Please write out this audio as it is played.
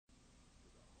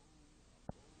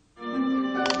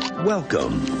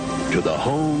Welcome to the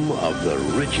home of the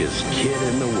richest kid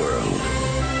in the world.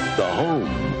 The home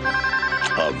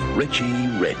of Richie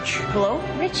Rich. Hello?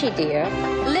 Richie, dear.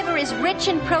 Liver is rich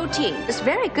in protein. It's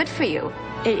very good for you.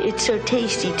 It's so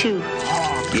tasty, too.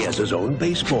 He has his own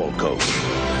baseball coach.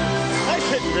 Nice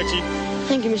hitting, Richie.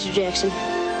 Thank you, Mr. Jackson.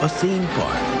 A theme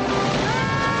park.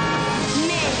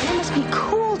 Man, it must be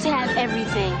cool to have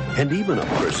everything. And even a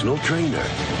personal trainer.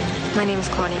 My name is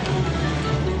Claudia.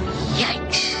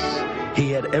 Yikes.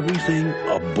 He had everything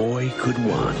a boy could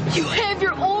want. You have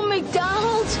your own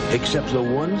McDonald's? Except the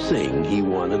one thing he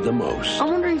wanted the most.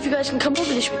 I'm wondering if you guys can come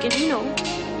over this weekend,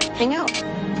 hang out.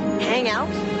 Hang out?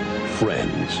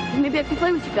 Friends. Maybe I can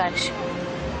play with you guys.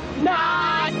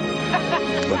 Not!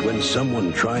 But when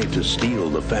someone tried to steal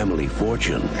the family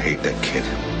fortune, I hate that kid.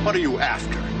 What are you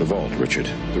after? The vault, Richard.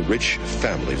 The rich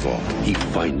family vault. he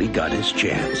finally got his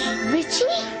chance. Richie?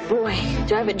 Boy,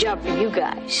 do I have a job for you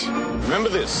guys. Remember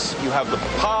this. You have the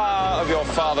power of your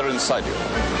father inside you.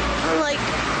 Like,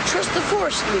 trust the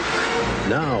force, Luke.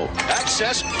 Now,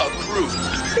 Access approved.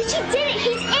 Richie did it!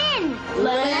 He's in!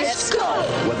 Let's go!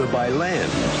 whether by land,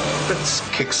 Let's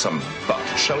kick some butt,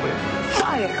 shall we?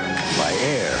 Fire! by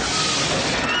air,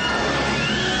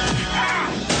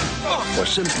 or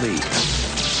simply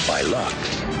by luck,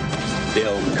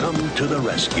 they'll come to the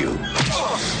rescue.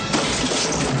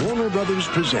 Warner Brothers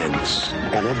presents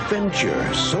an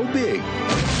adventure so big,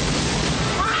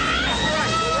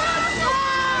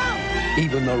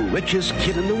 even the richest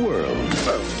kid in the world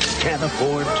can't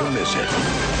afford to miss it.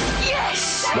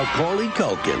 Yes! Macaulay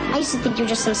Culkin, I used to think you were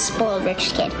just some spoiled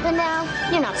rich kid, but now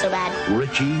you're not so bad.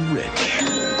 Richie Rich.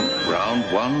 Round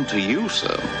one to you,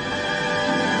 sir.